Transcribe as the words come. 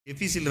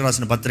ఎఫెసీయులకు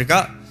రాసిన పత్రిక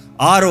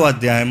 6వ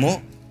అధ్యాయము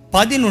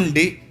 10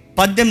 నుండి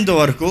 18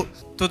 వరకు.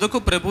 తుదకు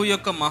ప్రభు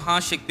యొక్క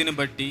మహాశక్తిని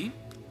బట్టి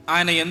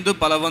ఆయన యందు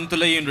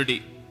బలవంతులయ్యుండుడి.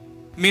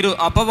 మీరు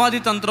అపవాది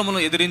తంత్రమును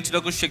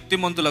ఎదిరించుటకు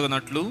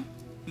శక్తిమంతులగునట్లు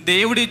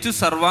దేవుడిచ్చు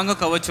సర్వాంగ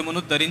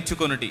కవచమును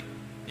ధరించుకొనుడి.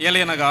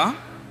 ఎలయనగా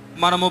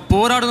మనము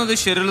పోరాడునది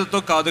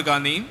శరీరులతో కాదు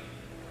గాని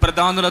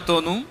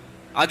ప్రధానులతోనూ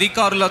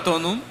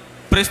అధికారులతోనూ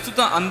ప్రస్తుత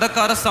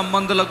అంధకార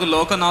సంబంధులకు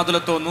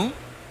లోకనాథులతోనూ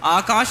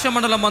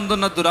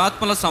ఆకాశమండలమందున్న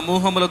దురాత్మల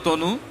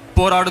సమూహములతోనూ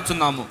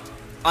పోరాడుచున్నాము.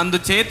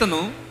 అందుచేతను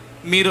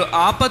మీరు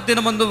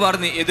ఆపద్దినమందు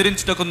వారిని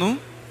ఎదిరించుటకును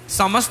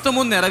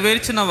సమస్తము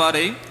నెరవేర్చిన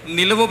వారై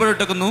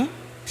నిలువబడుటకును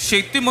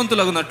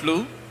శక్తిమంతులగునట్లు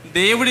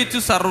దేవుడిచ్చు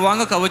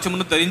సర్వాంగ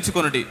కవచమును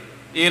ధరించుకొనుడి.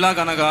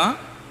 ఎలాగనగా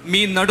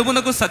మీ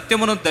నడుమునకు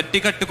సత్యమును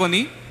దట్టి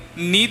కట్టుకొని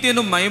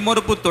నీతిను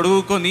మైమొరుపు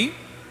తొడుగుకొని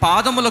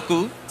పాదములకు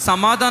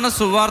సమాధాన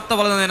సువార్త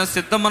వలనైన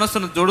సిద్ధ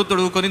మనస్సును జోడు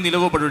తొడుగుకొని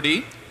నిలువబడుడి.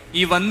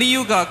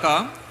 ఇవన్నీయుగాక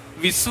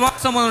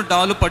విశ్వాసమును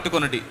డాలు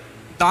పట్టుకొనుడి.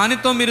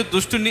 దానితో మీరు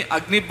దుష్టుని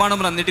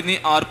అగ్నిబాణములన్నిటినీ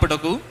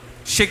ఆర్పుటకు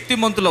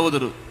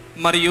శక్తిమంతులవుదురు.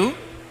 మరియు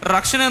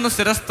రక్షణను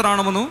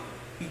శిరస్త్రాణమును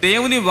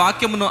దేవుని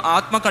వాక్యమును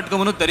ఆత్మ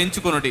ఖడ్గమును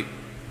ధరించుకొనుడి.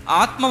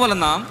 ఆత్మ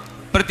వలన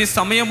ప్రతి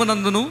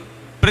సమయమునందును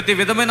ప్రతి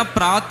విధమైన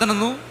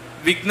ప్రార్థనను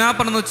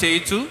విజ్ఞాపనను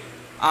చేయుచు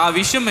ఆ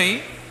విషయమై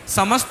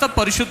సమస్త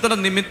పరిశుద్ధుల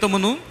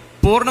నిమిత్తమును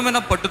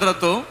పూర్ణమైన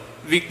పట్టుదలతో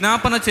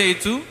విజ్ఞాపన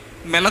చేయుచు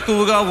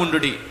మెలకువగా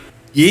ఉండుడి.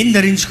 ఏం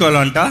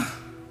ధరించుకోవాలంట?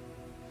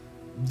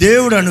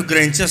 దేవుడు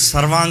అనుగ్రహించే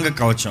సర్వాంగ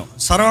కవచం.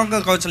 సర్వాంగ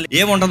కవచం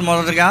ఏముంటుంది?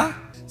 మొదటగా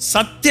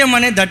సత్యం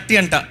అనే దట్టి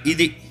అంట.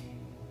 ఇది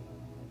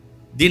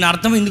దీని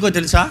అర్థం ఎందుకో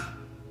తెలుసా?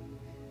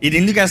 ఇది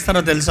ఎందుకు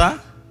వేస్తారో తెలుసా?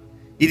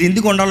 ఇది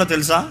ఎందుకు ఉండాలో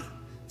తెలుసా?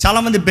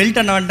 చాలామంది బెల్ట్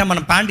అన్నామంటే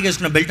మనం ప్యాంట్కి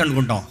వేసుకునే బెల్ట్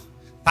అనుకుంటాం,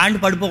 ప్యాంట్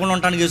పడిపోకుండా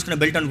ఉండటానికి వేసుకునే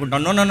బెల్ట్ అనుకుంటాం.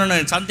 No no no,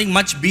 something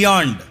much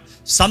beyond,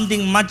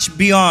 something much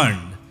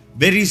beyond,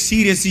 very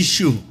serious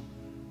issue.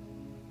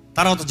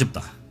 తర్వాత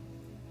చెప్తా,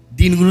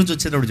 దీని గురించి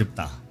వచ్చేటప్పుడు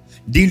చెప్తా,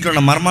 దీంట్లో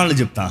ఉన్న మర్మాలను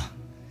చెప్తా.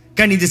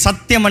 కానీ ఇది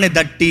సత్యం అనే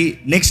దట్టి.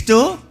 నెక్స్ట్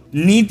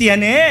నీతి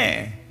అనే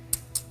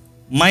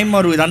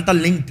మైమరు. ఇదంతా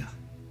లింక్డ్,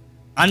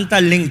 అంతా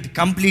లింక్డ్,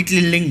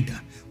 కంప్లీట్లీ లింక్డ్.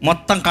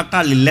 మొత్తం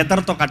కట్టాలి,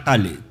 లెదర్తో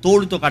కట్టాలి,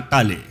 తోలుతో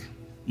కట్టాలి.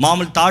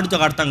 మామూలు తాడుతో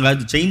కడతాం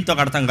కాదు, చైన్తో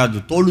కడతాం కాదు,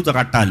 తోలుతో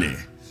కట్టాలి.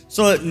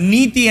 సో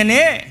నీతి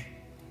అనే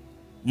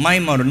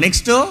మైమరు.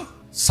 నెక్స్ట్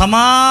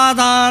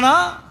సమాధాన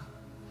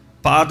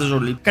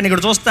పాదజోడులు. కానీ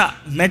ఇక్కడ చూస్తా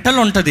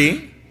మెటల్ ఉంటుంది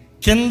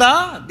కింద.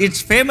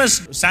 It's famous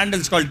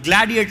sandals called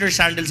gladiator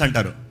sandals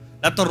అంటారు,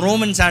 లేకపోతే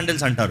రోమన్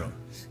శాండిల్స్ అంటారు.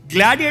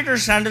 గ్లాడియేటర్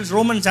శాండిల్స్,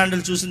 రోమన్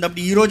శాండిల్స్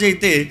చూసినప్పుడు ఈ రోజు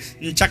అయితే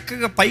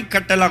చక్కగా పైకి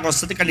కట్టేలాగా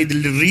వస్తుంది. కానీ ఇది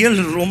రియల్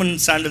రోమన్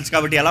శాండిల్స్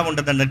కాబట్టి ఎలా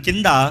ఉంటుంది అంటే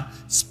కింద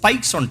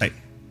స్పైక్స్ ఉంటాయి,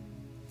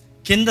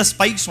 కింద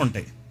స్పైక్స్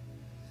ఉంటాయి.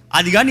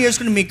 అది కానీ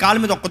వేసుకుని మీ కాలు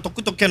మీద ఒక్క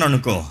తొక్కు తొక్కాను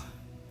అనుకో,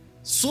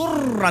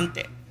 సుర్ర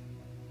అంతే.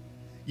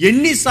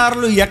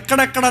 ఎన్నిసార్లు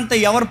ఎక్కడెక్కడంతా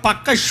ఎవరు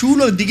పక్క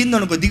షూలో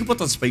దిగిందనుకో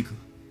దిగిపోతుంది స్పైక్.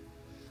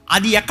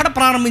 అది ఎక్కడ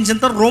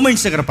ప్రారంభించిందో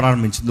రోమన్స్ దగ్గర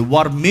ప్రారంభించింది.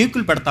 వారు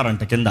మేకులు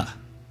పెడతారంట కింద,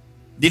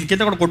 దీని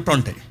కింద కూడా కొట్టు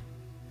ఉంటాయి.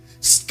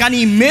 కానీ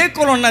ఈ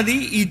మేకులు ఉన్నది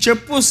ఈ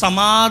చెప్పు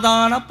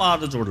సమాధాన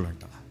పాదజోడులు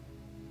అంట,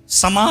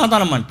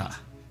 సమాధానం అంట.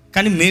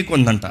 కానీ మేకు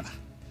ఉందంట.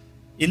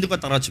 ఎందుకో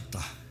తర్వాత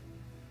చెప్తా.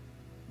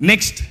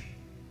 నెక్స్ట్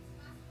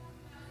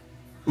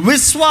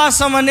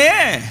విశ్వాసం అనే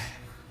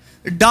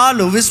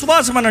డాలు.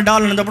 విశ్వాసం అనే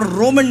డాలు ఉన్నప్పుడు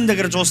రోమన్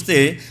దగ్గర చూస్తే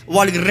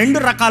వాళ్ళకి 2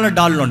 రకాల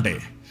డాళ్ళు ఉంటాయి.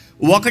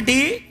 ఒకటి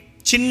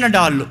చిన్న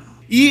డాళ్ళు.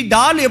 ఈ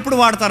డాల్ ఎప్పుడు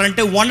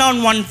వాడతారంటే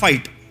 1-on-1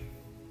 ఫైట్,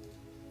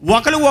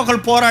 ఒకరు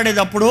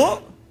పోరాడేటప్పుడు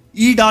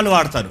ఈ డాల్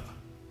వాడతారు.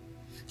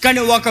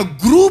 కానీ ఒక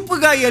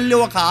గ్రూప్గా వెళ్ళి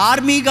ఒక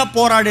ఆర్మీగా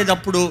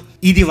పోరాడేటప్పుడు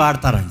ఇది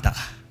వాడతారంట.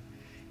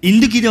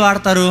 ఎందుకు ఇది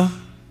వాడతారు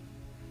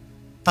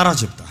తర్వాత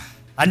చెప్తా.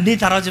 అన్నీ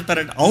తర్వాత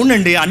చెప్తారంట.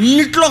 అవునండి,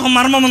 అన్నిట్లో ఒక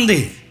మర్మం ఉంది.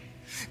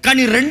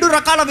 కానీ 2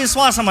 రకాల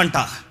విశ్వాసం అంట.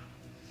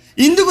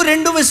 ఇందుకు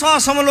 2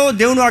 విశ్వాసములు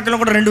దేవుని వాటిలో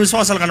కూడా 2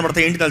 విశ్వాసాలు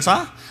కనబడతాయి. ఏంటి తెలుసా?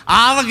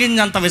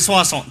 ఆవగింజంత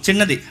విశ్వాసం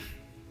చిన్నది,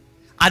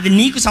 అది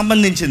నీకు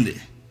సంబంధించింది.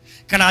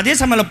 కానీ అదే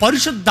సమయంలో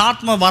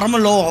పరిశుద్ధాత్మ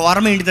వరములో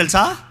వరం ఏంటి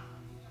తెలుసా?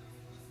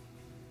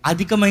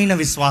 అధికమైన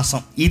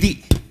విశ్వాసం. ఇది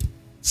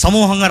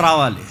సమూహంగా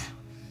రావాలి.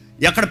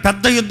 ఎక్కడ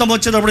పెద్ద యుద్ధం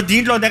వచ్చేటప్పుడు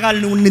దీంట్లో దిగాలి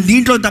నువ్వు,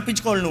 దీంట్లో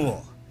తప్పించుకోవాలి నువ్వు,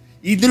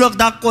 ఇందులోకి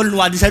దాక్కోవాలి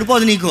నువ్వు. అది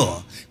సరిపోదు నీకు.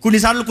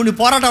 కొన్నిసార్లు కొన్ని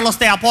పోరాటాలు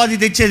వస్తాయి, అపవాది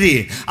తెచ్చేది.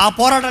 ఆ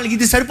పోరాటాలకు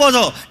ఇది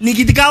సరిపోదు,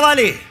 నీకు ఇది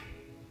కావాలి.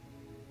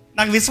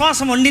 నాకు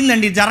విశ్వాసం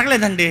వండిందండి,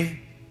 జరగలేదండి,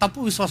 తప్పు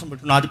విశ్వాసం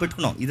పెట్టుకున్నావు, అది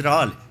పెట్టుకున్నావు, ఇది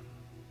రావాలి.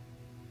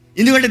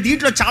 ఎందుకంటే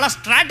దీంట్లో చాలా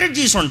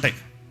స్ట్రాటజీస్ ఉంటాయి.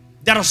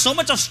 There are so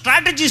much of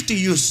strategies to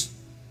use.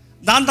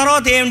 దాని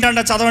తర్వాత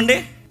ఏమిటంటే చదవండి,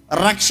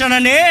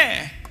 రక్షణనే.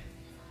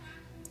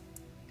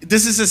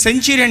 This is a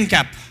Centurion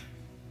cap.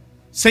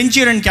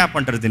 Centurion cap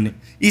అంటారు దీన్ని.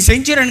 ఈ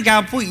సెంచురియన్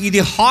క్యాప్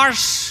ఇది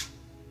హార్స్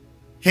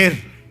హెయిర్.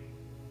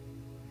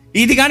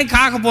 ఇది కానీ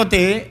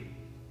కాకపోతే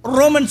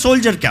రోమన్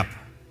సోల్జర్ క్యాప్,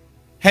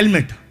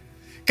 హెల్మెట్.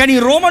 కానీ ఈ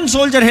రోమన్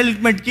సోల్జర్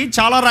హెల్మెట్కి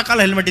చాలా రకాల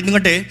హెల్మెట్.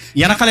 ఎందుకంటే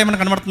వెనకాల ఏమైనా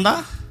కనబడుతుందా?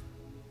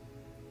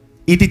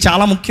 ఇది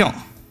చాలా ముఖ్యం.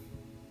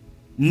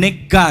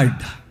 Neck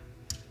gourd.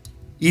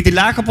 ఇది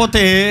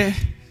లేకపోతే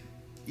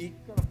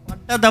ఇక్కడ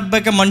పడ్డ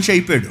దెబ్బకి మనిషి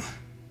అయిపోయాడు.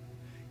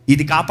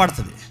 ఇది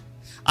కాపాడుతుంది.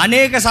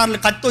 అనేక సార్లు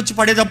కత్తి వచ్చి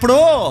పడేటప్పుడు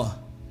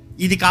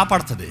ఇది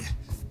కాపాడుతుంది.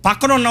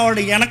 పక్కన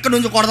ఉన్నవాడు వెనక్కి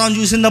నుంచి కొడదామని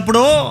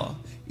చూసినప్పుడు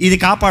ఇది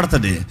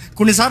కాపాడుతుంది.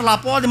 కొన్నిసార్లు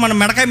అపవాది మన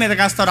మెడకాయ మీద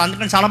కాస్తారు,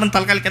 అందుకని చాలామంది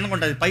తలకాయలు కిందకు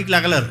ఉంటుంది, పైకి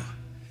లేగలేరు.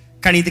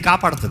 కానీ ఇది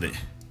కాపాడుతుంది.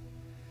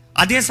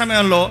 అదే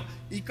సమయంలో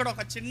ఇక్కడ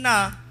ఒక చిన్న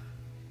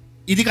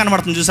ఇది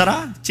కనబడుతుంది, చూసారా?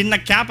 చిన్న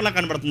క్యాప్లా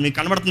కనబడుతుంది, మీకు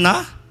కనబడుతుందా?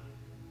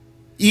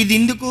 ఇది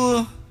ఎందుకు?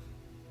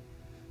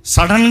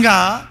 సడన్గా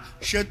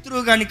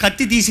శత్రువు కానీ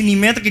కత్తి తీసి నీ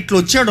మీదకి ఇట్లా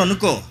వచ్చాడు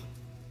అనుకో,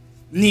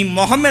 నీ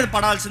మొహం మీద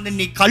పడాల్సింది,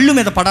 నీ కళ్ళు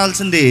మీద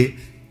పడాల్సింది,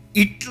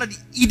 ఇట్లా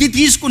ఇది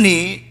తీసుకుని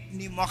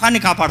నీ మొహాన్ని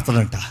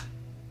కాపాడుతుందంట.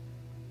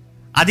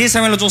 అదే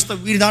సమయంలో చూస్తే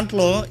వీరి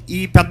దాంట్లో ఈ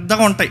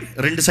పెద్దగా ఉంటాయి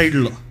 2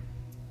 సైడ్లో.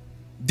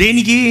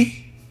 దేనికి?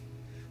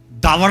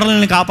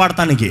 దవడల్ని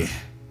కాపాడటానికి.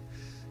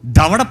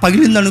 దవడ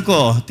పగిలిందనుకో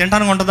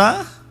తినడానికి ఉంటుందా?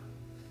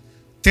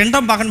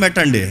 తినడం పక్కన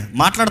పెట్టండి,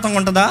 మాట్లాడటం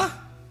ఉంటుందా?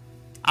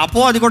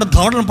 అది కూడా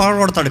దవడలను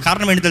పగలగొడతాడు.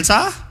 కారణం ఏంటి తెలుసా?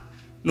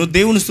 నువ్వు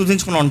దేవుని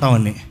స్తుతించుకుని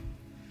ఉంటావని,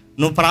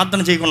 నువ్వు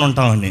ప్రార్థన చేయకుండా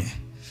ఉంటావని.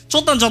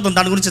 చూద్దాం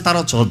దాని గురించి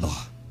తర్వాత చూద్దాం.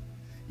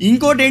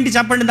 ఇంకోటి ఏంటి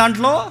చెప్పండి,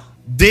 దాంట్లో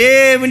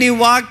దేవుని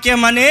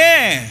వాక్యం అనే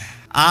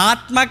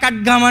ఆత్మ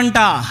ఖడ్గమంట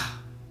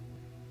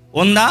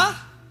ఉందా?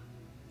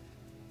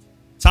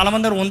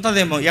 చాలామంది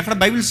ఉంటుందేమో. ఎక్కడ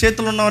బైబిల్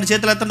చేతులు ఉన్నవారు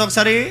చేతులు ఎత్తండి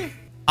ఒకసారి.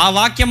 ఆ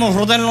వాక్యము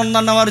హృదయంలో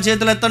ఉందన్నవారు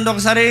చేతులు ఎత్తండి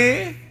ఒకసారి.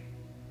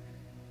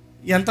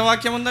 ఎంత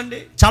వాక్యం ఉందండి?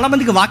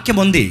 చాలామందికి వాక్యం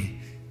ఉంది,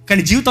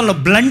 కానీ జీవితంలో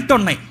బ్లంట్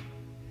ఉన్నాయి.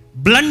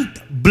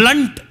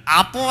 బ్లంట్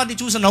అపవాది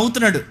చూసి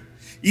నవ్వుతున్నాడు.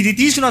 ఇది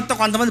తీసుకుని వస్తే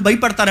కొంతమంది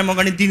భయపడతారేమో,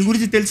 కానీ దీని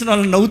గురించి తెలిసిన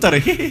వాళ్ళు నవ్వుతారు.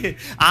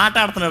 ఆట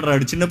ఆడుతున్నాడు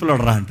రాడు,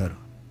 చిన్నపిల్లడు రా అంటారు.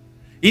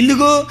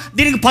 ఎందుకు?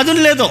 దీనికి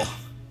పదును లేదు.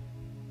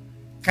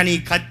 కానీ ఈ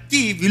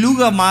కత్తి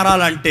విలువగా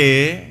మారాలంటే,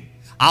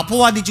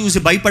 అపవాది చూసి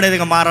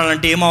భయపడేదిగా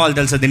మారాలంటే ఏమవ్వాలి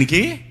తెలుసా?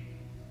 దీనికి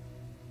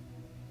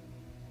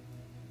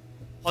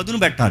పదును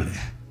పెట్టాలి.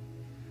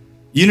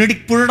 You need to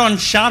put it on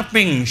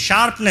sharpening.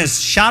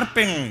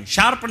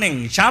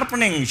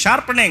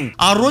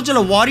 ఆ రోజుల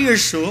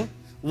వారియర్స్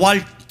వాళ్ళ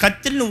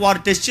కత్తిని వారు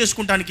టెస్ట్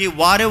చేసుకుంటానికి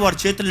వారి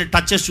చేతుల్ని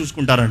టచ్ చేసి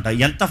చూసుకుంటారంట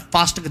ఎంత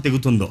ఫాస్ట్గా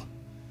తెగుతుందో.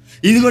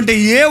 ఎందుకంటే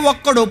ఏ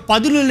ఒక్కడు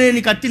పదును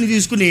లేని కత్తిని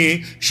తీసుకుని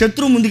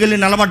శత్రువు ముందుకెళ్ళి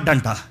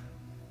నిలబడ్డంట.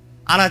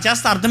 అలా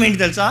చేస్తే అర్థం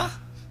ఏంటి తెలుసా?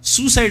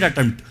 Suicide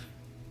attempt.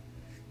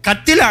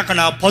 కత్తి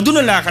లేకనా,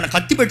 పదును లేకనా,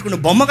 కత్తి పెట్టుకుని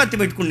బొమ్మ కత్తి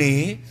పెట్టుకుని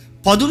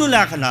పదును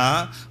లేకనా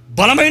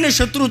బలమైన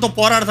శత్రువుతో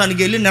పోరాడటానికి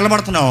వెళ్ళి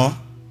నిలబడుతున్నావు,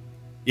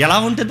 ఎలా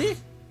ఉంటుంది?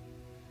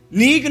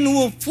 నీకు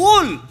నువ్వు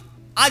ఫూల్.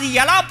 అది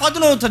ఎలా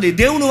పదునవుతుంది?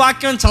 దేవుని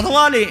వాక్యం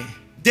చదవాలి.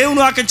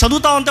 దేవుని వాక్యం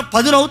చదువుతా ఉంటే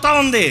పదునవుతా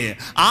ఉంది.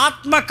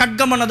 ఆత్మ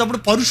ఖడ్గం అన్నప్పుడు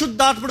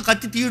పరిశుద్ధాత్ముడు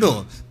కత్తి తీయడు.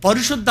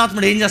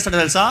 పరిశుద్ధాత్ముడు ఏం చేస్తాడు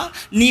తెలుసా?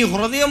 నీ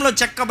హృదయంలో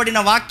చెక్కబడిన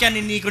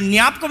వాక్యాన్ని నీకు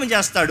జ్ఞాపకం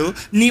చేస్తాడు.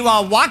 నీవు ఆ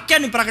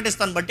వాక్యాన్ని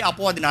ప్రకటిస్తాను బట్టి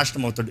అపవాది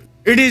నాశనం అవుతాడు.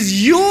 It is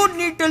you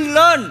need to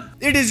learn.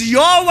 It is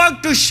your work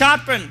to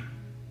sharpen.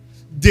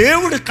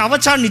 దేవుడు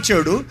కవచాన్ని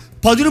ఇచ్చాడు,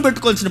 పదును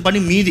పెట్టుకోవాల్సిన పని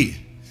మీది.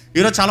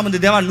 ఈరోజు చాలామంది,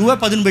 దేవా నువ్వే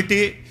పదును పెట్టి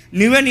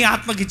నువ్వే నీ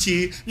ఆత్మకి ఇచ్చి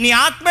నీ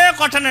ఆత్మే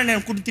కొట్టని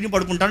నేను కుడి తిని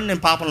పడుకుంటాను,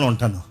 నేను పాపంలో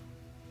ఉంటాను.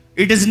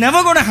 It is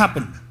never gonna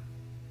happen.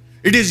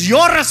 It is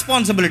your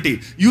responsibility.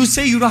 You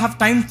say you don't have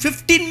time.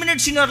 15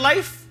 minutes in your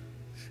life,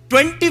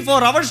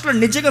 24 hours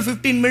నిజంగా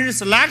 15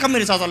 minutes లేక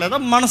మీరు చదవలేదా?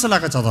 మనసు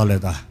లేక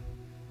చదవలేదా?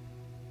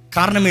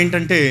 కారణం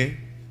ఏంటంటే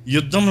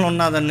యుద్ధంలో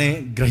ఉన్నదాన్ని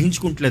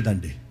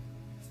గ్రహించుకుంటలేదండి.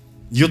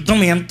 యుద్ధం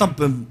ఎంత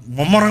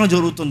ముమ్మరంగా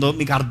జరుగుతుందో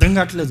మీకు అర్థం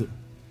కావట్లేదు.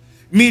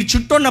 మీ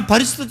చుట్టూ ఉన్న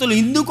పరిస్థితులు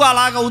ఎందుకు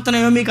అలాగ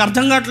అవుతున్నాయో మీకు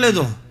అర్థం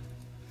కావట్లేదు.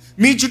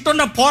 మీ చుట్టూ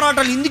ఉన్న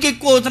పోరాటాలు ఎందుకు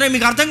ఎక్కువ అవుతున్నాయో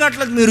మీకు అర్థం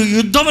కావట్లేదు. మీరు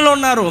యుద్ధంలో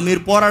ఉన్నారు.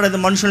 మీరు పోరాడేది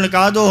మనుషుల్ని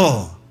కాదు,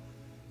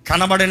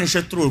 కనబడని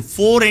శత్రువు.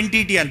 4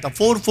 ఎంటిటీ అంట,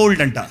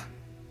 4-fold అంట.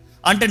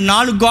 అంటే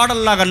 4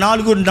 గోడల్లాగా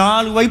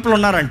 4 వైపులు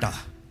ఉన్నారంట.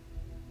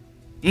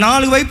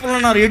 4 వైపులు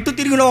ఉన్నారు. ఎటు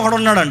తిరిగిన ఒకడు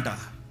ఉన్నాడంట.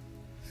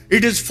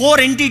 It is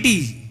 4 entity.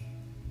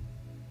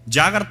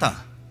 జాగ్రత్త.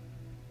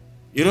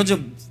 ఈరోజు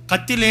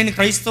కత్తి లేని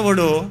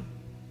క్రైస్తవుడు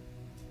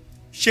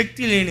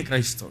శక్తి లేని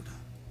క్రైస్తవుడు.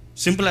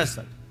 Simple as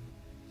that.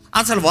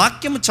 అసలు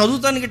వాక్యం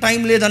చదువుతానికి time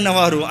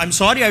లేదన్నవారు, I'm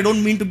sorry, I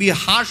don't mean to be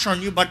harsh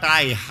on you, but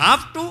I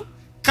have to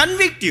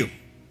convict you,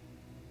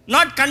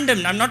 not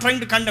condemn. I'm not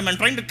trying to condemn,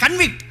 I'm trying to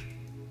convict.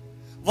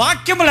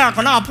 వాక్యం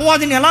లేకుండా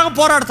అపవాదిని ఎలాగ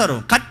పోరాడతారు?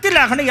 కత్తి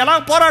లేకుండా ఎలాగ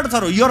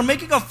పోరాడతారు? You are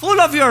making a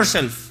fool of your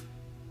self.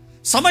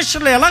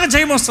 సమస్యలో ఎలాగ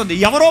జయం వస్తుంది?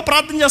 ఎవరో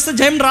ప్రార్థన చేస్తే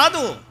జయం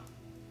రాదు.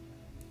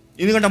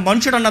 ఎందుకంటే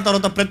మనుషుడు అన్న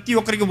తర్వాత ప్రతి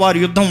ఒక్కరికి వారి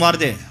యుద్ధం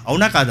వారిదే.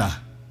 అవునా కాదా?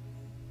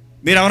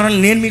 మీరు ఎవరైనా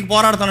నేను మీకు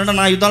పోరాడుతానంటే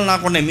నా యుద్ధాలు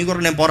నాకు ఉన్నాయి, మీ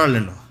కొరకు నేను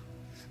పోరాడలేను.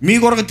 మీ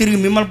కొరకు తిరిగి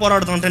మిమ్మల్ని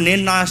పోరాడుతానంటే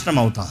నేను నాశనం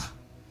అవుతా.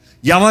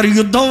 ఎవరి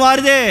యుద్ధం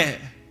వారిదే,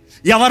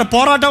 ఎవరి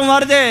పోరాటం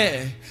వారిదే.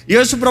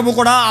 యేసు ప్రభు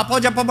కూడా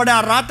అప్పచెప్పబడే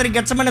ఆ రాత్రి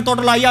గెత్సెమనే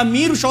తోటలో, అయ్యా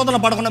మీరు శోధన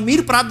పడకుండా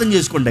మీరు ప్రార్థన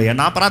చేసుకోండి అయ్యా,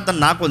 నా ప్రార్థన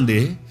నాకుంది,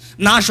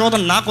 నా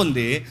శోధన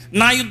నాకుంది,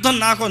 నా యుద్ధం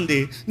నాకుంది,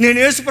 నేను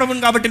యేసు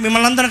ప్రభుని కాబట్టి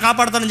మిమ్మల్ని అందరిని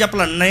కాపాడుతానని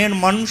చెప్పాలి. నేను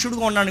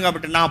మనుషుడుగా ఉన్నాను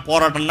కాబట్టి నా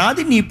పోరాటం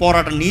నాది, నీ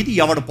పోరాటం నీది.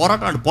 ఎవడు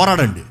పోరాటం అంటే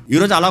పోరాడండి.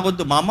 ఈరోజు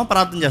అలాగొద్దు. మా అమ్మ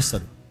ప్రార్థన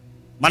చేస్తారు,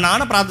 మా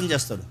నాన్న ప్రార్థన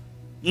చేస్తాడు,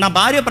 నా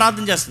భార్య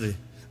ప్రార్థన చేస్తుంది,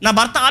 నా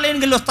భర్త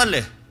ఆలయానికి వెళ్ళి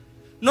వస్తాడులే.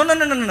 No no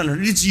no no no,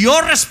 it's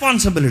your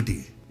responsibility.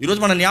 ఈరోజు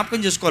మనం జ్ఞాపకం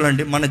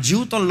చేసుకోవాలండి, మన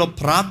జీవితంలో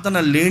ప్రార్థన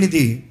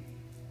లేనిది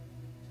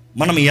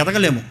మనం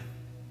ఎదగలేము.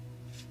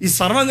 ఈ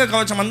సర్వాంగ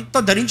కవచం అంతా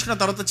ధరించిన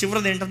తర్వాత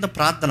చివరిది ఏంటంటే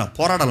ప్రార్థన.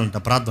 పోరాడాలంట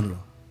ప్రార్థనలో.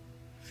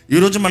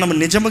 ఈరోజు మనం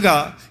నిజముగా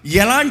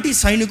ఎలాంటి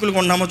సైనికులుగా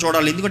ఉన్నామో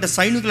చూడాలి. ఎందుకంటే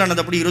సైనికులు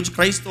అన్నప్పుడు ఈరోజు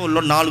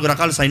క్రైస్తవుల్లో 4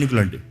 రకాల సైనికులు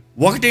అండి.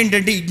 ఒకటి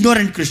ఏంటంటే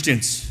ఇగ్నోరెంట్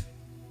క్రిస్టియన్స్.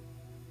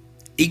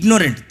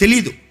 ఇగ్నోరెంట్,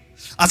 తెలీదు,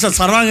 అసలు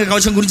సర్వాంగ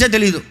కవచం గురించే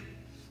తెలీదు.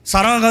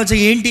 సర్వాంగ కవచం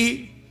ఏంటి,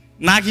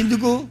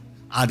 నాకెందుకు,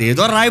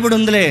 అదేదో రాయబడి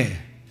ఉందిలే,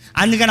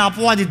 అందుకని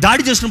అపవాది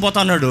దాడి చేసుకుని పోతా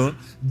ఉన్నాడు.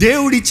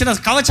 దేవుడు ఇచ్చిన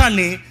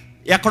కవచాన్ని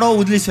ఎక్కడో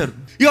వదిలేశారు.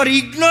 You are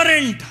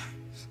ignorant.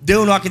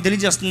 దేవుడు నాకు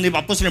తెలియజేస్తుంది,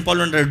 అపోస్తలుడైన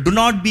పౌలు అంటాడు, do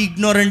not be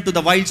ignorant to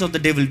the vials of the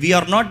devil.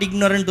 We are not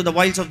ignorant to the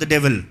vials of the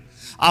devil.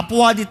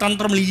 అపవాది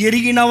తంత్రములు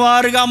ఎరిగిన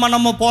వారుగా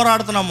మనము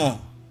పోరాడుతున్నాము,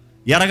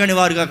 ఎరగని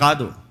వారుగా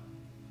కాదు.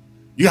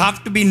 You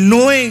have to be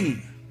knowing.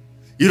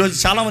 ఈరోజు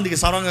చాలామందికి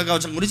సర్వాంగ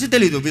కవచం గురించి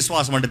తెలియదు.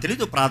 విశ్వాసం అంటే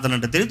తెలియదు, ప్రార్థన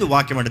అంటే తెలియదు,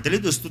 వాక్యం అంటే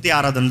తెలియదు, స్తుతి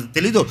ఆరాధన అంటే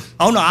తెలియదు.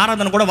 అవును,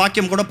 ఆరాధన కూడా,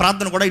 వాక్యం కూడా,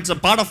 ప్రార్థన కూడా it's a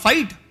part of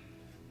fight.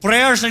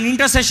 Prayers and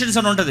intercessions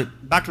అని ఉంటుంది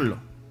బ్యాటిల్లో.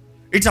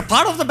 It's a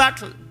part of the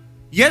battle.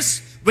 Yes,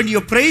 when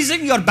you're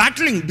pricing you're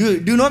బ్యాటిలింగ్.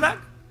 Do know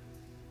that?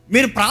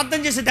 మీరు ప్రార్థన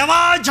చేసే దేవా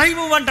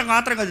జయము అంట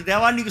మాత్రం కాదు,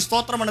 దేవా నీకు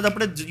స్తోత్రం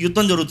అనేటప్పుడే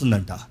యుద్ధం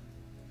జరుగుతుందంట.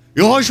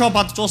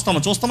 యెహోషువ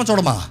చూస్తామా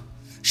చూడమా,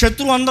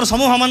 శత్రువు అందరూ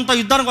సమూహం అంతా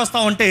యుద్ధానికి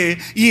వస్తామంటే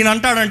ఈయన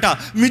అంటాడంట,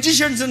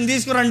 మ్యూజిషియన్స్ని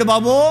తీసుకురండి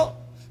బాబు,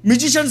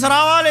 మ్యూజిషియన్స్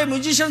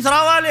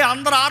రావాలి,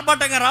 అందరూ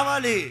ఆర్భాటంగా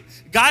రావాలి,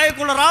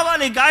 గాయకులు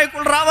రావాలి,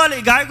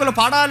 గాయకులు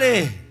పాడాలి,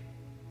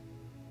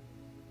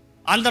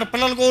 అందరు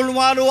పిల్లలు గోళ్ళు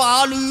వాళ్ళు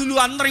ఆలు ఈలు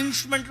అందరు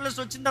ఇన్స్ట్రుమెంట్లెస్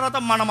వచ్చిన తర్వాత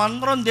మనం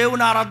అందరం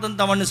దేవుని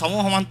ఆరాధిద్దామని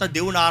సమూహం అంతా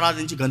దేవుని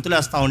ఆరాధించి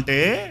గంతులేస్తా ఉంటే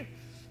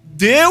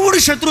దేవుడు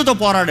శత్రువుతో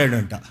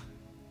పోరాడాడంట.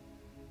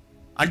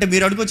 అంటే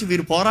మీరు అడుగువచ్చు,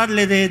 వీరు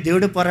పోరాడలేదే,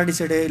 దేవుడే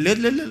పోరాడేశాడే. లేదు,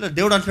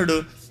 దేవుడు అంటాడు,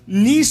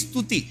 నీ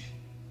స్తుతి,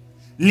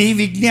 నీ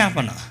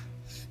విజ్ఞాపన,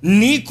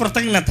 నీ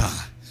కృతజ్ఞత,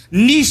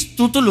 నీ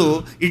స్తుతులు,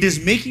 it is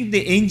making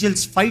the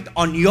angels fight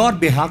on your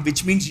behalf,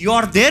 which means you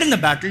are there in the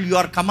battle, you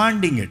are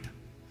commanding it,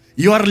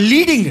 you are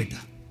leading it,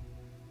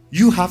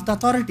 you have the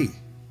authority.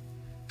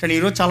 కానీ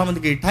ఈరోజు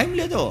చాలామందికి టైం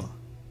లేదు.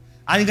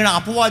 అందుకని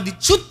అపవాది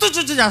చుత్తు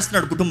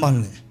చేస్తున్నాడు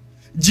కుటుంబాలని,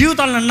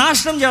 జీవితాలను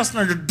నాశనం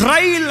చేస్తున్నాడు.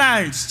 డ్రై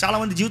ల్యాండ్స్,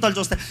 చాలామంది జీవితాలు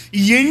చూస్తే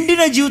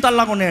ఎండిన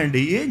జీవితాల్లాగా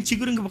ఉన్నాయండి. ఏం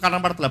చిగురు ఇంక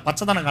కనబడతలే,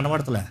 పచ్చదనం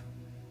కనబడతలే,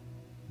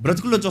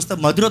 బ్రతుకుల్లో చూస్తే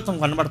మధురత్వం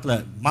కనబడతలే.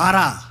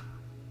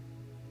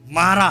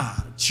 మారా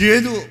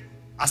చేదు,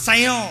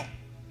 అసహ్యం,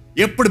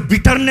 ఎప్పుడు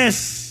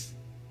బిటర్నెస్.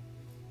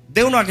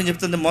 దేవుడు నాకు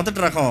చెప్తుంది,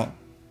 మొదటి రకం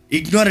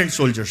ఇగ్నోరెంట్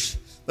సోల్జర్స్.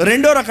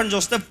 రెండో రకం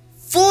చూస్తే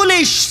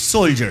ఫూలిష్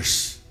సోల్జర్స్.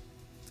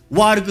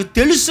 వారికి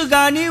తెలుసు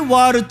కానీ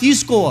వారు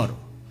తీసుకోవారు,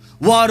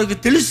 వారికి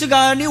తెలుసు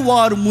కానీ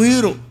వారు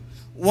ముయ్యరు,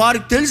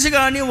 వారికి తెలుసు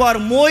కానీ వారు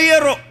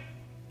మోయరు.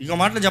 ఇక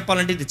మాటలు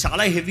చెప్పాలంటే ఇది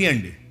చాలా హెవీ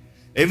అండి.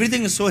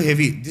 Everything is so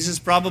heavy. This is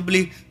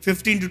probably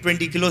 15 to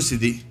 20 kilos.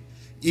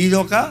 ఇది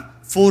ఒక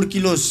 4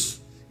 kilos,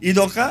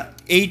 ఇది ఒక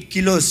 8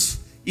 kilos,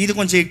 ఇది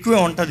కొంచెం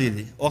ఎక్కువే ఉంటుంది,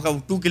 ఇది ఒక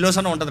 2 kilos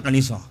అని ఉంటుంది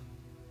కనీసం.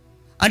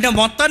 అంటే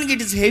మొత్తానికి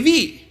ఇట్ ఇస్ హెవీ.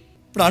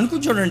 ఇప్పుడు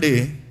అనుకుని చూడండి,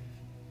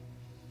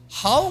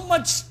 how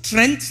much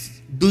strength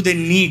do they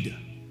need,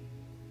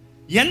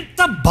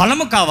 ఎంత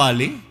బలము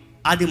కావాలి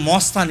అది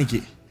మోస్తానికి.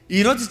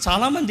 ఈరోజు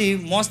చాలామంది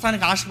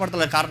మోస్తానికి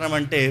ఆశపడతలే. కారణం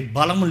అంటే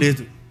బలము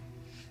లేదు,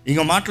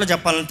 ఇంకో మాటలు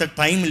చెప్పాలంటే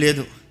టైం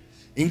లేదు,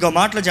 ఇంకో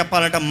మాటలు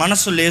చెప్పాలంటే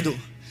మనసు లేదు,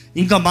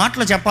 ఇంకో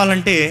మాటలు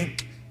చెప్పాలంటే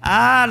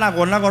నాకు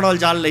ఉన్న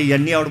గొడవలు చాలులే,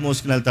 ఇవన్నీ ఆవిడ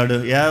మోసుకుని వెళ్తాడు,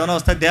 ఏదైనా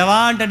వస్తే దేవా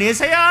అంటాడు,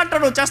 ఏసయ్యా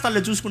అంటాడు,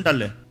 వచ్చేస్తాలే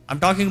చూసుకుంటాలే.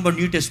 I'm talking about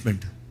new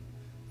testament.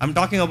 I'm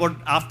talking about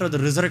after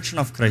the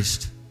resurrection of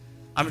Christ.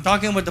 I'm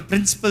talking about the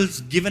principles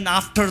given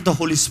after the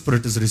Holy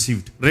Spirit is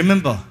received.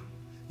 Remember,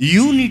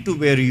 you need to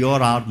wear your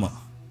armour.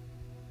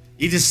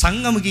 ఇది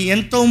సంఘముకి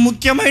ఎంతో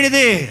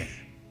ముఖ్యమైనదే.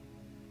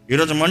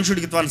 ఈరోజు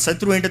మనుషుడికి తన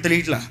శత్రువు ఏంటో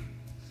తెలియట్లా.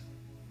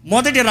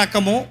 మొదటి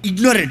రకము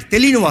ఇగ్నోరెంట్,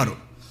 తెలియని వారు.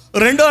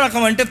 రెండో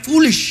రకం అంటే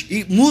ఫూలిష్,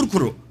 ఈ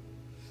మూర్ఖురు.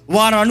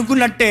 వారు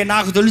అనుకున్నట్టే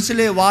నాకు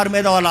తెలుసులే, వారి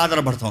మీద వాళ్ళు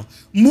ఆధారపడతాం.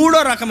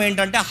 మూడో రకం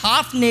ఏంటంటే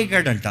హాఫ్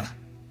నేకెడ్ అంట.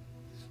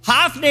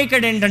 హాఫ్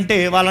నేకెడ్ ఏంటంటే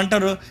వాళ్ళు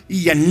అంటారు,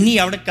 ఇవన్నీ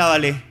ఎవరికి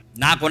కావాలి,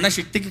 నాకున్న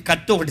శక్తికి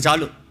కత్తి ఒకటి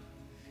చాలు,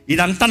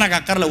 ఇదంతా నాకు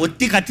అక్కర్లే,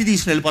 ఒత్తి కత్తి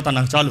తీసుకుని వెళ్ళిపోతాను,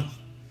 నాకు చాలు,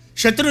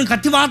 శత్రువుని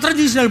కత్తి మాత్రం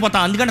తీసుకుని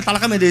వెళ్ళిపోతాను. అందుకని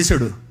తలక మీద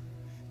వేసాడు,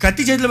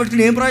 కత్తి చేతిలో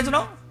పెట్టుకుని ఏం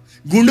ప్రయోజనం,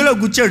 గుండెలో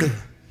గుచ్చాడు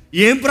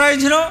ఏం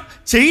ప్రయోజనం,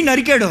 చెయ్యి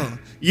నరికాడు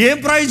ఏం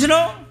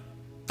ప్రయోజనం.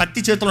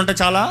 కత్తి చేతులు ఉంటే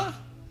చాలా.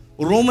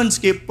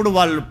 రోమన్స్కి ఎప్పుడు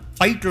వాళ్ళ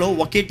ఫైట్లో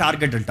ఒకే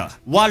టార్గెట్ అంట.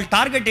 వాళ్ళ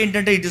టార్గెట్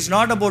ఏంటంటే it is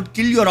not about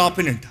kill your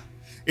opponent,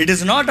 it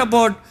is not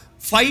about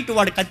fight,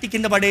 వాడి కత్తి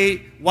కింద పడే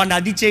వాడిని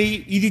అది చెయ్యి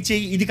ఇది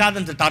చెయ్యి, ఇది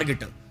కాదంట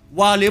టార్గెట్.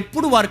 వాళ్ళు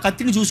ఎప్పుడు వారి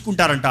కత్తిని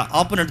చూసుకుంటారంట.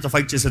 ఆపోనెంట్తో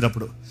ఫైట్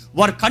చేసేటప్పుడు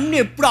వారి కన్ను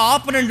ఎప్పుడు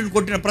ఆపోనెంట్ని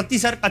కొట్టిన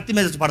ప్రతిసారి కత్తి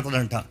మీద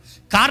పడుతుందంట.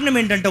 కారణం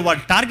ఏంటంటే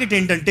వాడి టార్గెట్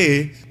ఏంటంటే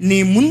నీ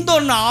ముందు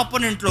ఉన్న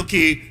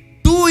ఆపోనెంట్లోకి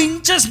 2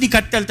 inches నీ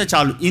కత్తి వెళ్తే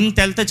చాలు, ఇంత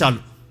వెళ్తే చాలు,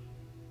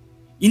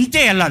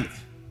 ఇంతే వెళ్ళాలి,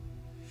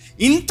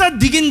 ఇంత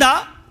దిగిందా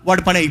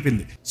వాడి పని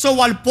అయిపోయింది. సో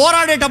వాళ్ళు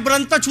పోరాడేటప్పుడు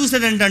అంతా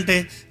చూసేది ఏంటంటే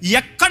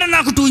ఎక్కడ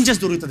నాకు 2 inches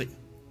దొరుకుతుంది.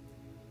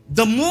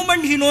 The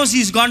moment he knows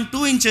is gone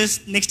 2 inches,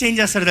 next ఏం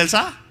చేస్తాడు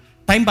తెలుసా,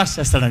 టైం పాస్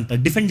చేస్తాడంట,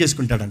 డిఫెండ్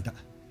చేసుకుంటాడంట.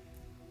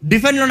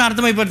 డిఫెండ్లోనే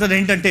అర్థమైపోతుంది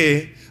ఏంటంటే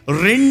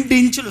 2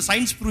 inches,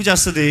 సైన్స్ ప్రూవ్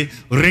చేస్తుంది,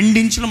 2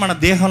 inches మన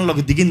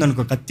దేహంలోకి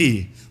దిగిందనుకో కత్తి,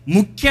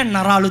 ముఖ్య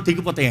నరాలు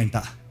తెగిపోతాయంట.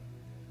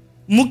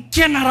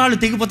 ముఖ్య నరాలు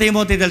తెగిపోతే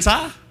ఏమవుతాయి తెలుసా,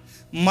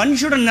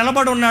 మనుషుడు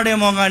నిలబడి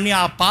ఉన్నాడేమో కానీ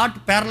ఆ పార్ట్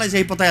ప్యారలైజ్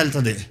అయిపోతా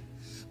వెళ్తుంది.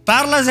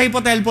 ప్యారలైజ్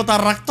వెళ్ళిపోతా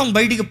రక్తం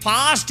బయటికి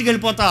ఫాస్ట్గా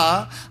వెళ్ళిపోతా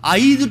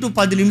 5 to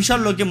 10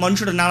 నిమిషాల్లోకి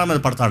మనుషుడు నేల మీద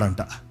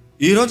పడతాడంట.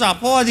 ఈరోజు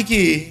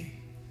అపవాదికి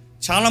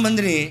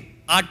చాలామందిని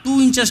ఆ 2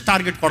 inches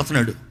టార్గెట్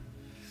కొడుతున్నాడు.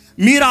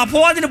 మీరు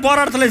అపవాదిని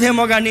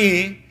పోరాడతలేదేమో కానీ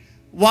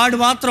వాడు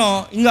మాత్రం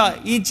ఇంకా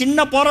ఈ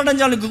చిన్న పోరాటం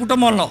చాలు.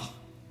 కుటుంబంలో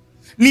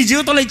నీ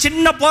జీవితంలో ఈ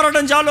చిన్న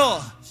పోరాటం చాలు,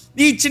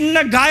 ఈ చిన్న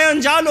గాయం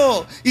చాలు,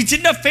 ఈ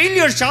చిన్న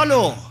ఫెయిల్యూర్ చాలు,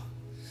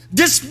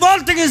 this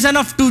small thing is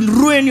enough to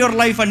ruin your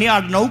life అని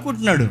ఆడు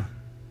నవ్వుకుంటున్నాడు.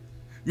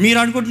 మీరు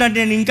అనుకుంటున్నారు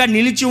నేను ఇంకా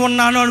నిలిచి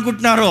ఉన్నాను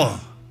అనుకుంటున్నారు.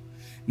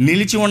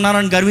 నిలిచి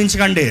ఉన్నారని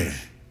గర్వించకండి.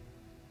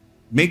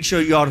 Make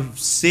sure you are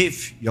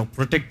safe, you are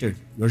protected,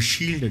 you are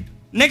shielded.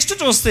 Next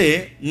చూస్తే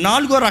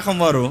 4వ రకం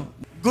వారు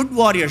good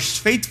warriors,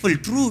 faithful,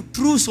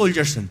 true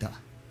soldiers అంట,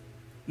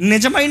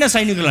 నిజమైన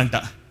సైనికులు అంట.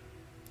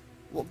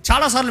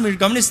 చాలాసార్లు మీరు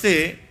గమనిస్తే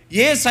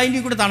ఏ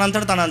సైనికుడు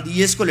తనంతట తన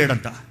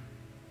వేసుకోలేడంట.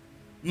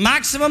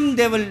 Maximum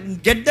they will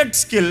get that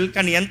skill.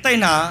 కానీ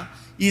ఎంతైనా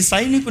ఈ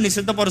సైనికుని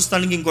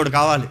సిద్ధపరుస్తానికి ఇంకోటి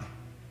కావాలి,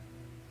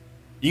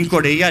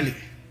 ఇంకోటి వేయాలి,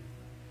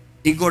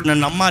 ఇంకోటి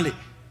నన్ను నమ్మాలి,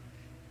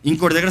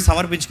 ఇంకోటి దగ్గర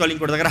సమర్పించుకోవాలి,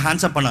 ఇంకోటి దగ్గర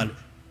హ్యాండ్సప్ అనాలి.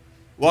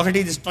 ఒకటి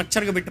ఇది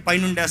స్ట్రక్చర్గా పెట్టి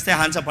పైనుండి వేస్తే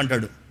హ్యాండ్సప్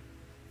అంటాడు,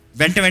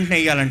 వెంటనే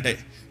వేయాలంటే.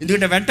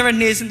 ఎందుకంటే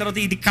వెంటనే వేసిన తర్వాత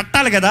ఇది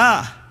కట్టాలి కదా.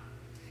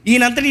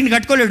 ఈయనంతటి ఈయన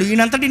కట్టుకోలేడు,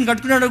 ఈయనంతటి ఈయన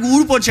కట్టుకున్నాడు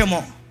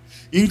ఊడిపోవచ్చేమో.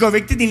 ఇంకో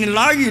వ్యక్తి దీన్ని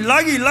లాగి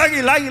లాగి లాగి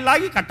లాగి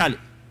లాగి కట్టాలి.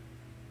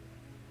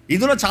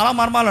 ఇందులో చాలా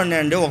మర్మాలు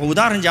ఉన్నాయండి. ఒక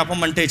ఉదాహరణ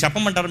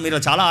చెప్పమంటారు, మీరు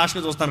చాలా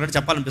ఆశగా చూస్తున్నారు కాబట్టి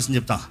చెప్పాలనిపిస్తుంది,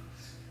 చెప్తా.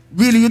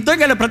 వీళ్ళు యుద్ధం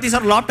వెళ్ళే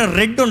ప్రతిసారి లోపల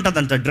రెడ్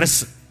ఉంటుందంట డ్రెస్.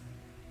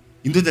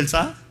 ఎందుకు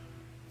తెలుసా?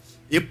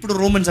 ఎప్పుడు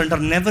రోమన్స్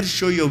అంటారు never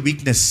show your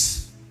weakness,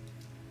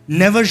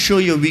 never show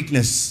your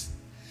weakness.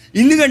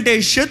 ఎందుకంటే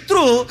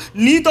శత్రువు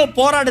నీతో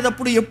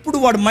పోరాడేటప్పుడు ఎప్పుడు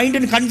వాడు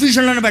మైండ్ని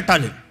కన్ఫ్యూజన్లోనే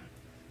పెట్టాలి.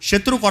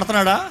 శత్రువు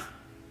కొడుతున్నాడా,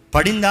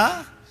 పడిందా,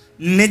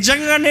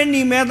 నిజంగానే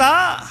నీ మీద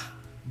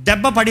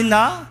దెబ్బ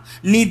పడిందా,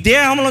 నీ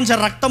దేహంలోంచి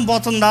రక్తం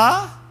పోతుందా,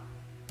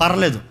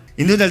 పర్లేదు.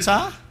 ఎందుకు తెలుసా?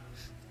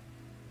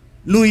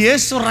 నువ్వు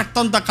యేసు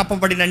రక్తంతో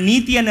కప్పబడిన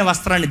నీతి అనే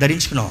వస్త్రాన్ని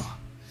ధరించుకున్నావు.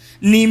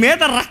 నీ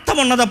మీద రక్తం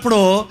ఉన్నదప్పుడు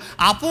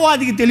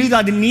అపవాదికి తెలియదు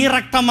అది నీ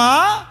రక్తమా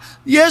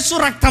యేసు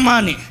రక్తమా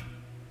అని.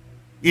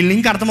 ఈ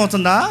లింక్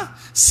అర్థమవుతుందా?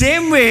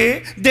 Same way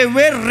they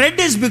were red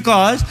is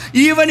because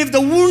even if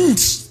the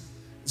wounds,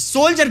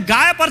 soldier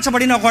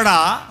గాయపరచబడినా కూడా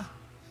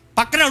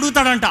పక్కన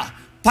అడుగుతాడంట,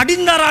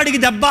 పడిందా రాడికి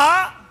దెబ్బ,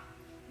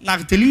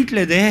 నాకు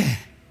తెలియట్లేదే.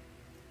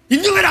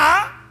 ఎందుకురా?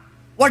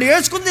 వాడు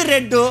వేసుకుంది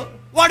రెడ్,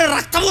 వాడు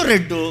రక్తము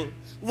రెడ్,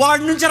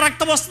 వాడి నుంచి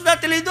రక్తం వస్తుందా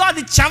తెలియదు,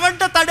 అది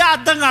చెవంట తడే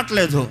అర్థం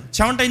కావట్లేదు.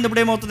 చెవంట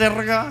అయినప్పుడు ఏమవుతుంది?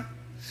 ఎర్రగా.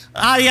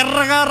 ఆ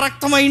ఎర్రగా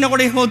రక్తం అయినా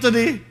కూడా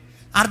ఏమవుతుంది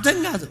అర్థం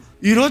కాదు.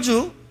 ఈరోజు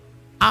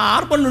ఆ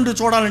ఆర్బన్ నుండి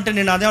చూడాలంటే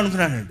నేను అదే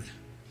అనుకున్నానండి.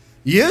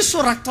 యేసు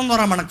రక్తం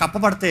ద్వారా మనం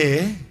కప్పబడితే,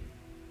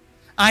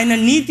 ఆయన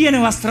నీతి అనే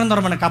వస్త్రం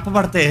ద్వారా మనం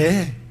కప్పబడితే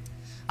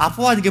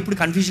అపవాదికి ఎప్పుడు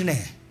కన్ఫ్యూజనే.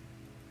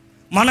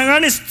 మనం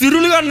కానీ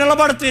స్థిరులుగా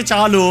నిలబడితే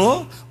చాలు,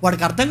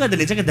 వాడికి అర్థం కాదు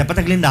నిజంగా దెబ్బ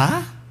తగిలిందా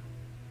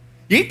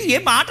ఏంటి,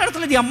 ఏం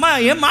మాట్లాడతలేదు అమ్మ,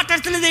 ఏం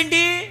మాట్లాడతలేదు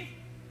ఏంటి,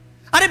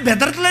 అరే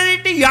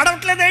బెదరట్లేదేంటి,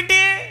 ఏడవట్లేదేంటి,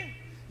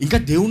 ఇంకా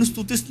దేవుని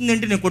స్తుతిస్తుంది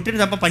ఏంటి, నేను కొట్టిన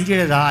దెబ్బ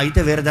పనిచేయలేదా, అయితే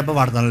వేరే దెబ్బ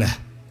వాడదాంలే,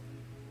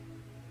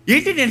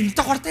 ఏంటి నేను ఇంత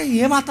కొడితే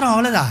ఏమాత్రం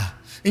అవ్వలేదా,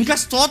 ఇంకా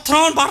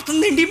స్తోత్రం అని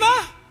పడుతుంది ఏంటి, మా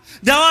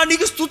దేవా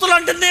నీకు స్తుతులు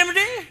అంటుంది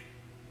ఏమిటి.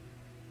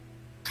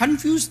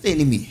 Confuse the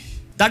enemy.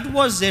 That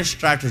was there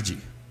strategy.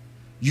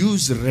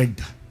 Use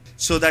red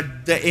so that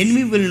the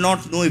enemy will not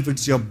know if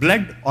it's your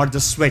blood or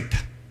the sweat.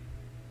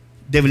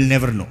 They will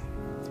never know.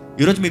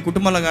 ఈరోజు మీ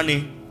కుటుంబంలో కానీ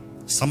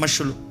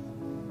సమస్యలు,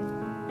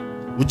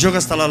 ఉద్యోగ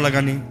స్థలాల్లో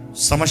కానీ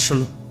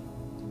సమస్యలు,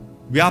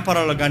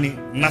 వ్యాపారాల్లో కానీ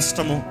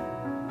నష్టము,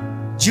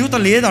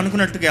 జీవితం లేదు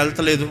అనుకున్నట్టుగా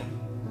వెళ్తలేదు,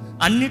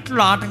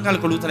 అన్నిట్లో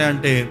ఆటంకాలు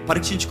కలుగుతున్నాయంటే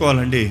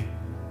పరీక్షించుకోవాలండి.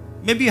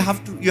 Maybe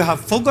you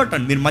have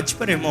forgotten. మీరు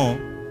మర్చిపోయారేమో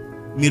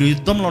మీరు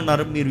యుద్ధంలో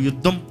ఉన్నారు. మీరు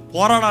యుద్ధం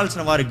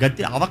పోరాడాల్సిన వారి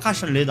గతి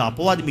అవకాశం లేదు.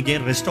 అపవాది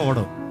మీకేం రెస్ట్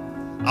అవ్వడం.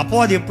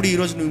 అపవాది ఎప్పుడు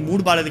ఈరోజు నువ్వు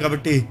మూడు బాలేదు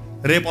కాబట్టి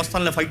రేపు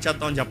వస్తానులే ఫైట్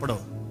చేద్దామని చెప్పడం.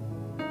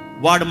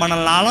 వాడు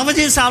మనల్ని అలవ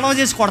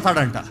చేసి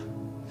కొడతాడంట.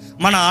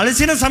 మన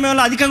అలసిన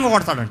సమయంలో అధికంగా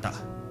కొడతాడంట.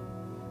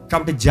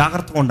 కాబట్టి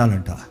జాగ్రత్తగా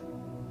ఉండాలంట.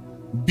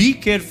 Be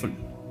careful.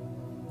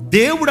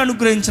 దేవుడు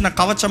అనుగ్రహించిన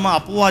కవచమ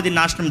అపవాది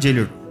నాశనం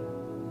చేయలేడు,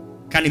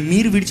 కానీ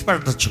మీరు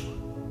విడిచిపెట్టచ్చు.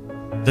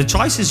 The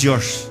choice is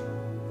yours.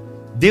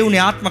 దేవుని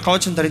ఆత్మ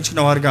కవచం ధరించిన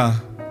వారుగా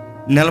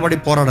నిలబడి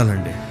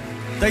పోరాడాలండి.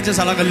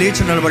 దయచేసి అలాగా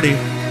లేచి నిలబడి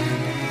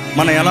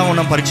మనం ఎలా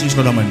ఉన్నాం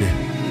పరీక్షించుకోదామండి.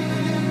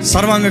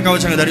 సర్వాంగ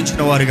కవచంగా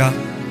ధరించిన వారుగా,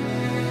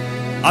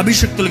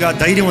 అభిషక్తులుగా,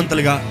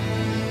 ధైర్యవంతులుగా,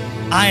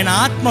 ఆయన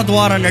ఆత్మ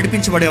ద్వారా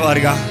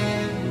నడిపించబడేవారుగా,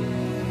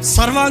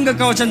 సర్వాంగ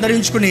కవచం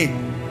ధరించుకుని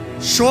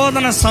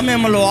శోధన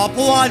సమయంలో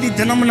అపవాది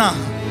దినమున,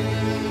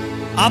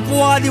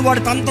 అపవాది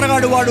వాడు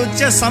తంత్రగాడు వాడు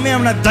వచ్చే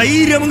సమయంలో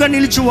ధైర్యంగా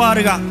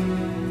నిలిచేవారుగా,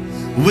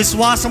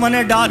 విశ్వాసం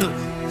అనే డాలు,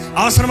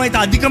 అవసరమైతే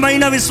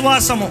అధికమైన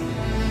విశ్వాసము,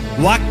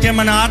 వాక్యం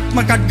అనే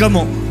ఆత్మ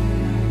ఖడ్గము,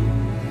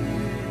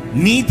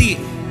 నీతి,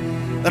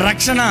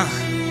 రక్షణ,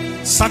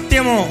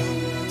 సత్యము,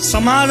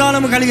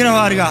 సమాధానము కలిగిన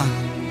వారుగా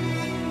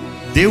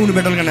దేవుని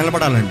బిడ్డలుగా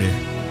నిలబడాలండి.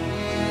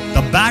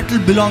 The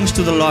battle belongs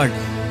to the lord.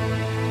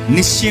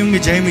 నిశ్చయంగా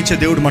జయమిచ్చే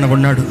దేవుడు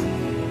మనకున్నాడు.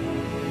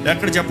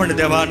 ఎక్కడ చెప్పండి,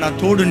 దేవా నా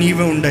తోడు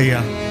నీవే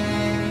ఉండయ్యా,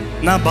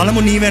 నా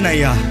బలము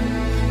నీవేనయ్యా,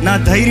 నా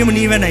ధైర్యం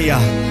నీవేనయ్యా,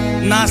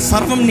 నా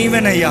సర్వం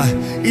నీవేనయ్యా,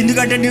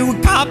 ఎందుకంటే నీవు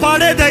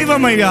కాపాడే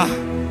దైవం అయ్యా.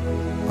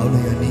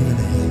 అవునయ్యా,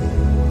 నీవేనయ్యా.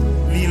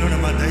 నీలోనే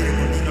మా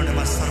ధైర్యము, నీలోనే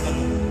మా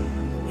సర్వము,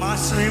 మా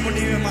ఆశ్రయము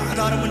నీవే, మా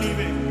ఆధారము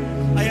నీవే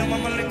అయ్యా.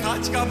 మమ్మల్ని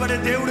కాచి కాపాడే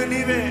దేవుడు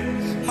నీవే,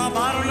 మా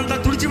భారంతా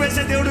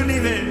తుడిచివేసే దేవుడు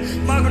నీవే,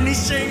 మాకు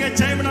నిశ్చయంగా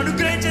జయమును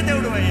అనుగ్రహించే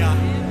దేవుడు అయ్యా.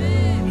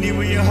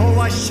 నీవు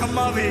యెహోవా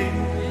షమ్మావే,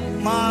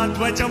 మా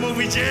ధ్వజము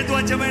విజయ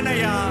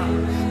ధ్వజమేనయ్యా.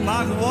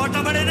 మాకు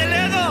ఓటమనేది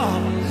లేదు.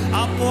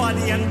 అప్పో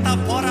అది ఎంత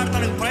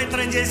పోరాడటానికి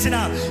ప్రయత్నం చేసినా,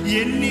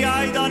 ఎన్ని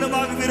ఆయుధాలు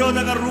మాకు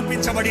విరోధంగా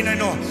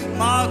రూపించబడినో,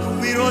 మాకు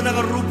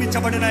విరోధంగా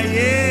రూపించబడిన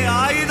ఏ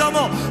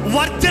ఆయుధము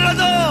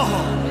వర్తిల్లదు.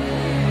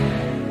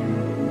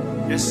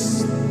 Yes,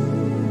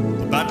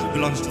 the battle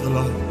belongs to the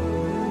Lord.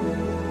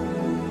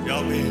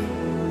 యావే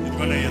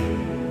ఇదిగోనయ్యా,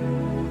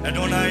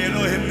 అడోనా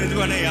ఎలోహిం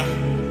ఇదిగోనయ్యా,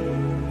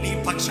 నీ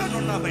పక్షాన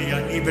ఉన్నామయ్యా,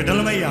 నీ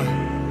బిడ్డలమయ్యా.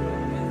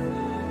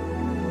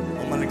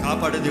 మమ్మల్ని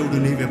కాపాడే దేవుడు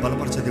నీవే,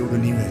 బలపరిచే దేవుడు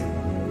నీవే.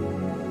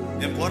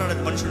 నేను పోరాడే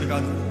మనుషుడు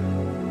కాదు,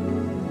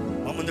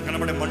 మా ముందు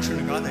కనబడే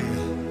మనుషుడు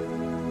కాదయ్యా.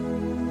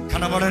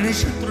 కనబడని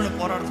శత్రువులను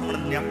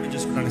పోరాడుతున్న జ్ఞాపకం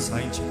చేసుకోవడానికి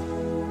సాయించు.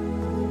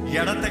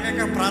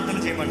 ఎడతెగక ప్రార్థన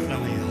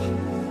చేయమంటున్నావయ్యా,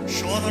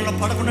 శోధనలో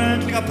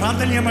పడకున్నట్లుగా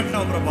ప్రార్థన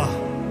చేయమంటున్నావు ప్రభా.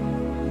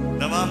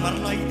 దేవా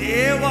మరలా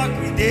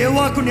ఇదే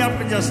వాకు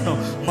జ్ఞాపకం చేస్తున్నావు,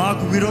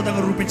 మాకు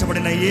విరోధంగా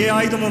రూపించబడిన ఏ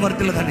ఆయుధము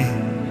వర్తిల్లదని.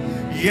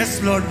 Yes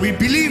lord, we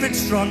believe it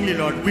strongly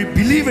lord, we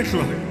believe it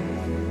lord.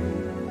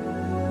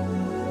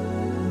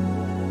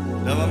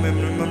 దేవా మేము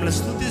మిమ్మల్ని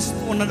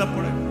స్తుతిస్తూ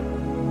ఉన్నదప్పుడే,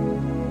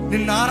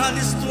 నిన్ను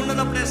ఆరాధిస్తూ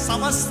ఉన్నదప్పుడే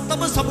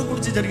సమస్తము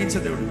సమకూర్చి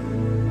జరిగించే దేవుడు.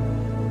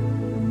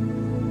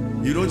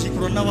 ఈరోజు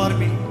ఇక్కడ ఉన్న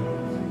వారిని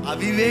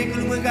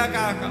అవివేకులుగా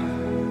కాక,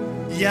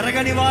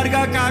 ఎరగని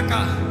వారుగా కాక,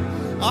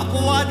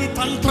 అపవాది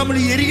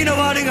తంత్రములు ఎరిగిన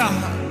వాడిగా,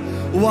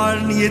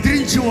 వారిని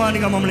ఎదిరించి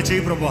వాడిగా మమ్మల్ని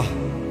చేయి ప్రభువా.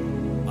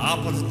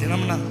 ఆపద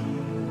దినమున,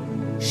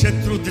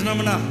 శత్రు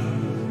దినమున,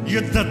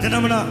 యుద్ధ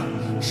దినమున,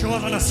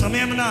 శోధన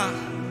సమయమున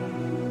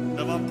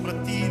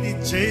ప్రతిదీ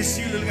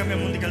జయశీలుగా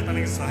మేము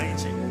ముందుకెళ్తానికి సహాయం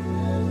చేయి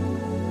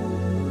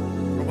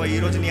ప్రభా.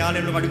 ఈరోజు నీ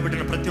ఆలయంలో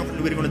అడుగుపెట్టిన ప్రతి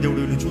ఒక్కరిని విరిగిన దేవుడు,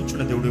 నువ్వు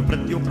చూచున్న దేవుడు,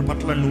 ప్రతి ఒక్కరి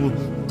పట్ల నువ్వు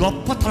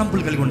గొప్ప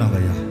తలంపులు కలిగి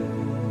ఉన్నావయ్యా.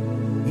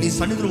 నీ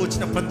సన్నిధిలో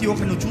వచ్చిన ప్రతి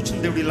ఒక్కరు నువ్వు చూచిన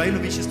దేవుడు, ఈ లైవ్లో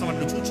వీక్షిస్తామని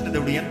నువ్వు చూచిన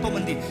దేవుడు.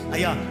 ఎంతోమంది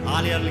అయ్యా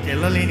ఆలయాలకు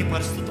వెళ్ళలేని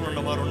పరిస్థితులు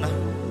ఉన్నవారు ఉన్నారు,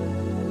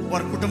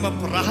 వారి కుటుంబం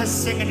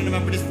రహస్యంగా నిన్ను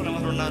వెంబడిస్తున్న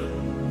వారు ఉన్నారు.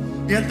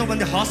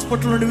 ఎంతోమంది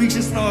హాస్పిటల్ నుండి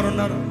వీక్షిస్తున్న వారు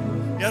ఉన్నారు,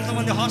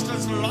 ఎంతోమంది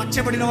హాస్టల్స్లో లాక్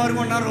చేయబడిన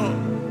వారు ఉన్నారు.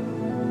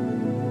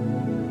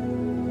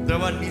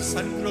 దేవా నీ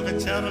సన్నిధిలోకి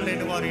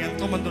చేరలేని వారు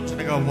ఎంతోమంది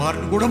ఉంటుండగా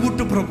వారిని కూడా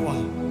ముట్టు ప్రభువా,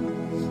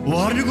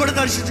 వారిని కూడా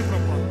దర్శించు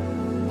ప్రభువా,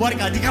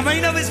 వారికి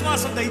అధికమైన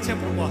విశ్వాసం దయచే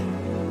ప్రభువా.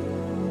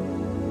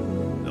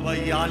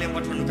 ఈ ఆలయం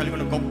పట్ల నువ్వు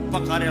కలిగిన గొప్ప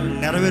కార్యాలను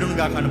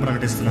నెరవేరునుగా కానీ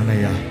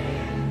ప్రకటిస్తున్నానయ్యా.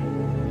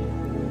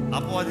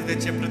 అపవాది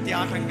తెచ్చే ప్రతి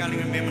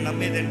ఆటంకానికి మేము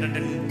నమ్మేది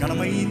ఏంటంటే,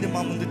 ఘనమైంది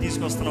మా ముందు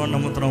తీసుకొస్తున్నావు అని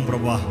నమ్ముతున్నాం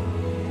ప్రభా.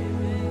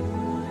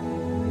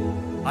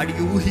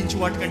 అడిగి ఊహించి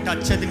వాటికంటే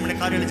అత్యధికమైన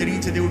కార్యాలు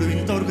జరిగించే దేవుడు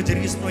ఇంతవరకు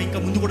జరిగిస్తున్నావు, ఇంకా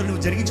ముందు కూడా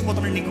నువ్వు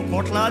జరిగించిపోతున్నావు. నీకు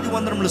కోట్లాది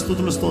వందరముల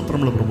స్తుతులు,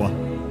 స్తోత్రములు ప్రభా.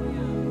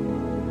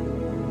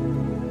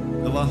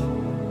 ప్రభా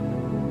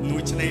నువ్వు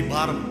ఇచ్చిన ఈ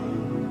భారం,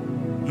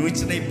 నువ్వు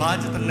ఇచ్చిన ఈ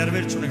బాధ్యతను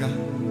నెరవేర్చునగా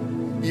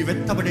ఈ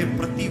వెత్తబడే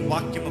ప్రతి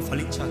వాక్యము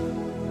ఫలించాలి,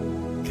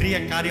 క్రియ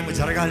కార్యము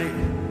జరగాలి,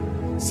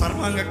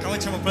 సర్వాంగ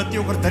కవచము ప్రతి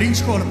ఒక్కరు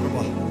ధరించుకోవాలి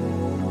ప్రభా.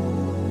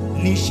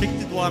 నీ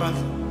శక్తి ద్వారా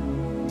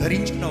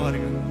ధరించుకున్న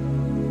వారుగా,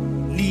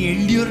 నీ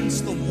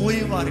ఎండ్యూరెన్స్తో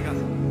మోయేవారుగా,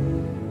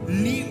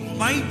 నీ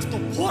మైట్తో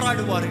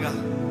పోరాడువారుగా,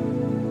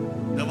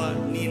 దేవా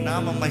నీ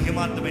నామ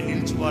మహిమార్థమై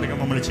నిలిచేవారుగా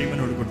మమ్మల్ని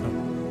చేయమని అడుగుతున్నాం.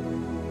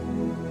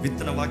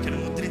 విత్తన వాక్యాన్ని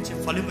ముద్రించి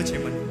ఫలింప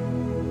చేయమని,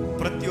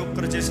 ప్రతి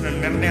ఒక్కరు చేసిన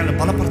నిర్ణయాలను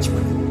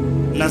బలపరచమని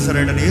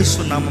నజరేయుడైన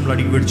యేసు నామములో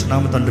అడిగి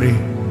వేడుచున్నాము తండ్రి,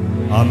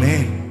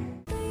 ఆమేన్.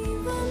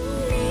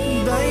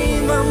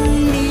 దైవం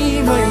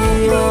నీవై